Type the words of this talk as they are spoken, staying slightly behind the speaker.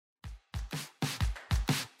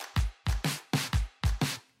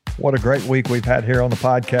What a great week we've had here on the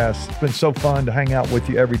podcast. It's been so fun to hang out with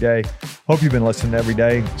you every day. Hope you've been listening every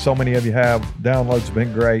day. So many of you have. Downloads have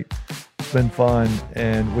been great. It's been fun.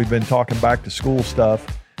 And we've been talking back to school stuff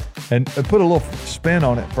and put a little spin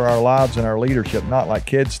on it for our lives and our leadership, not like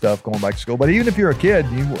kid stuff going back to school. But even if you're a kid,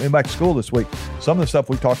 you went back to school this week, some of the stuff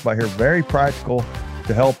we talked about here, very practical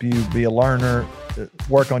to help you be a learner,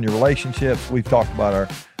 work on your relationships. We've talked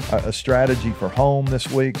about a strategy for home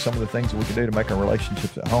this week, some of the things that we can do to make our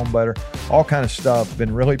relationships at home better, all kind of stuff,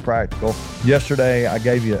 been really practical. Yesterday, I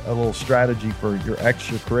gave you a little strategy for your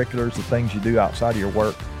extracurriculars, the things you do outside of your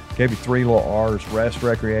work. Gave you 3 little R's: rest,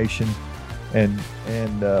 recreation, and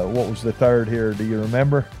what was the third here? Do you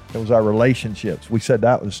remember? It was our relationships. We said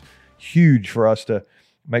that was huge for us to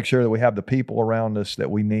make sure that we have the people around us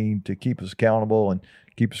that we need to keep us accountable and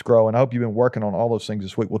keep us growing. I hope you've been working on all those things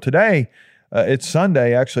this week. Well, today, it's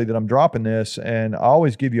Sunday, actually, that I'm dropping this, and I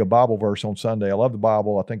always give you a Bible verse on Sunday. I love the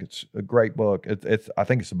Bible. I think it's a great book. I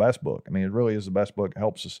think it's the best book. I mean, it really is the best book. It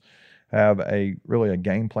helps us have a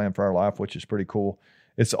game plan for our life, which is pretty cool.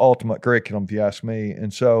 It's the ultimate curriculum, if you ask me.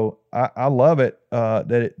 And so I love it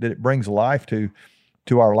that it brings life to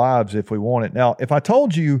our lives if we want it. Now, if I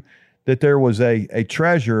told you that there was a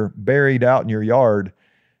treasure buried out in your yard,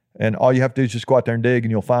 and all you have to do is just go out there and dig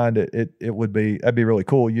and you'll find it, that'd be really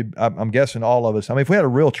cool. I'm guessing all of us, I mean, if we had a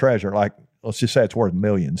real treasure, like let's just say it's worth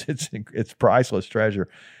millions, it's priceless treasure,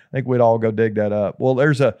 I think we'd all go dig that up. Well,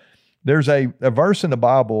 there's a verse in the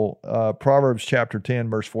Bible, Proverbs chapter 10,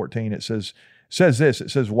 verse 14. It says this,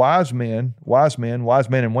 it says, wise men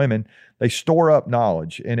and women, they store up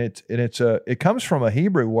knowledge. And it comes from a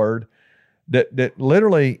Hebrew word that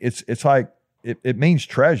literally it's like, it means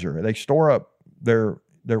treasure. They store up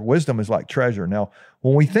their wisdom is like treasure. Now,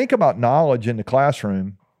 when we think about knowledge in the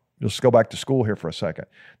classroom, let's go back to school here for a second.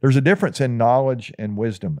 There's a difference in knowledge and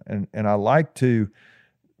wisdom. And I like to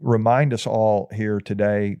remind us all here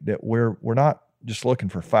today that we're not just looking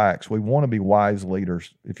for facts. We want to be wise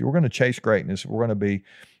leaders. If you're going to chase greatness, if we're going to be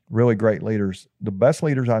really great leaders, the best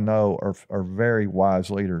leaders I know are very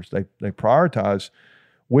wise leaders. They prioritize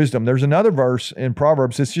wisdom. There's another verse in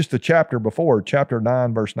Proverbs. It's just the chapter before, chapter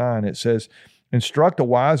 9, verse 9. It says, instruct a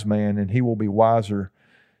wise man and he will be wiser.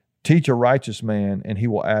 Teach a righteous man and he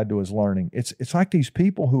will add to his learning. It's like these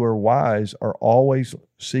people who are wise are always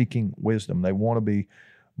seeking wisdom. They want to be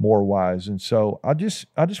more wise. And so I just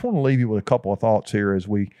want to leave you with a couple of thoughts here as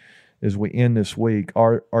we end this week.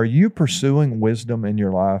 Are you pursuing wisdom in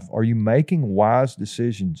your life? Are you making wise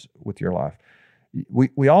decisions with your life?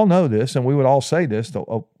 We all know this, and we would all say this,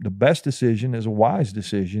 the best decision is a wise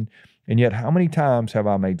decision. And yet, how many times have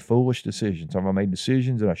I made foolish decisions? Have I made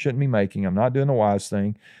decisions that I shouldn't be making? I'm not doing the wise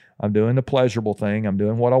thing. I'm doing the pleasurable thing. I'm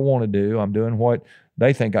doing what I want to do. I'm doing what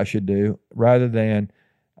they think I should do, rather than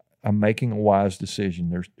I'm making a wise decision.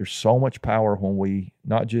 There's so much power when we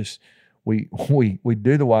not just we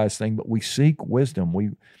do the wise thing, but we seek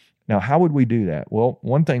wisdom. Now, how would we do that? Well,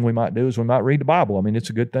 one thing we might do is we might read the Bible. I mean, it's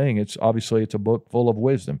a good thing. It's a book full of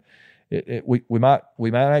wisdom. We might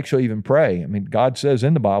actually even pray. I mean, God says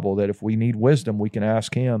in the Bible that if we need wisdom, we can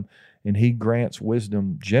ask Him, and He grants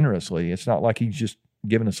wisdom generously. It's not like He's just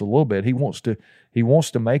giving us a little bit. He wants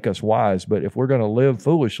to make us wise. But if we're going to live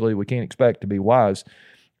foolishly, we can't expect to be wise.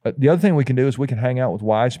 The other thing we can do is we can hang out with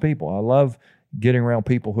wise people. I love getting around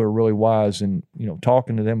people who are really wise and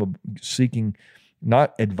talking to them, seeking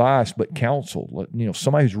not advice but counsel.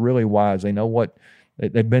 Somebody who's really wise. They know what.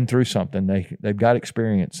 They've been through something. They've got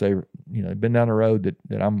experience. They've been down the road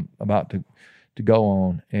that I'm about to go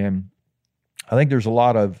on. And I think there's a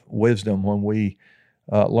lot of wisdom when we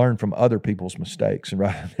learn from other people's mistakes and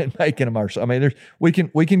rather than making them ourselves. I mean, we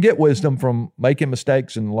can get wisdom from making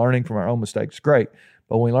mistakes and learning from our own mistakes. Great,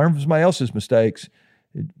 but when we learn from somebody else's mistakes,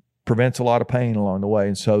 it prevents a lot of pain along the way.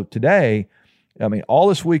 And so today, I mean, all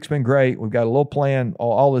this week's been great. We've got a little plan.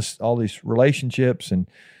 All these relationships and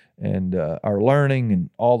our learning and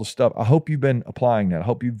all the stuff. I hope you've been applying that. I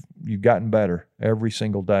hope you've gotten better every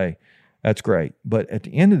single day. That's great. But at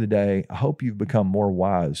the end of the day, I hope you've become more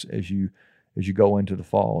wise as you go into the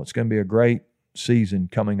fall. It's going to be a great season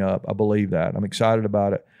coming up. I believe that. I'm excited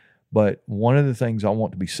about it. But one of the things I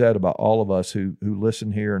want to be said about all of us who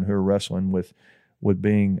listen here and who are wrestling with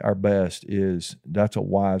being our best is that's a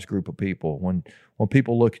wise group of people. When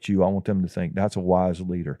people look at you, I want them to think that's a wise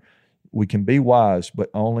leader. We can be wise, but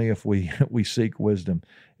only if we seek wisdom.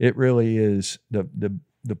 It really is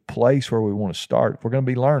the place where we want to start. If we're going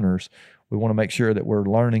to be learners, we want to make sure that we're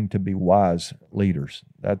learning to be wise leaders.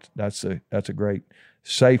 That's a great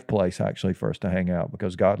safe place actually for us to hang out,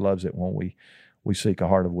 because God loves it when we seek a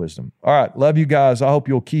heart of wisdom. All right, love you guys. I hope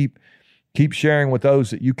you'll keep Keep sharing with those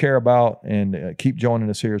that you care about, and keep joining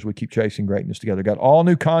us here as we keep chasing greatness together. Got all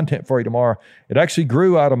new content for you tomorrow. It actually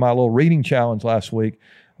grew out of my little reading challenge last week.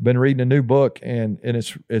 I've been reading a new book, and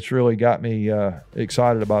it's really got me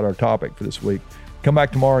excited about our topic for this week. Come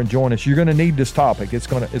back tomorrow and join us. You're going to need this topic. It's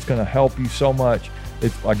going to help you so much.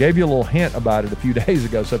 I gave you a little hint about it a few days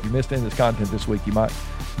ago, so if you missed any of this content this week, you might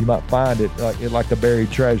find it like the buried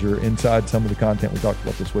treasure inside some of the content we talked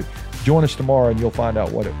about this week. Join us tomorrow, and you'll find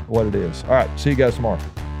out what it is. All right, see you guys tomorrow.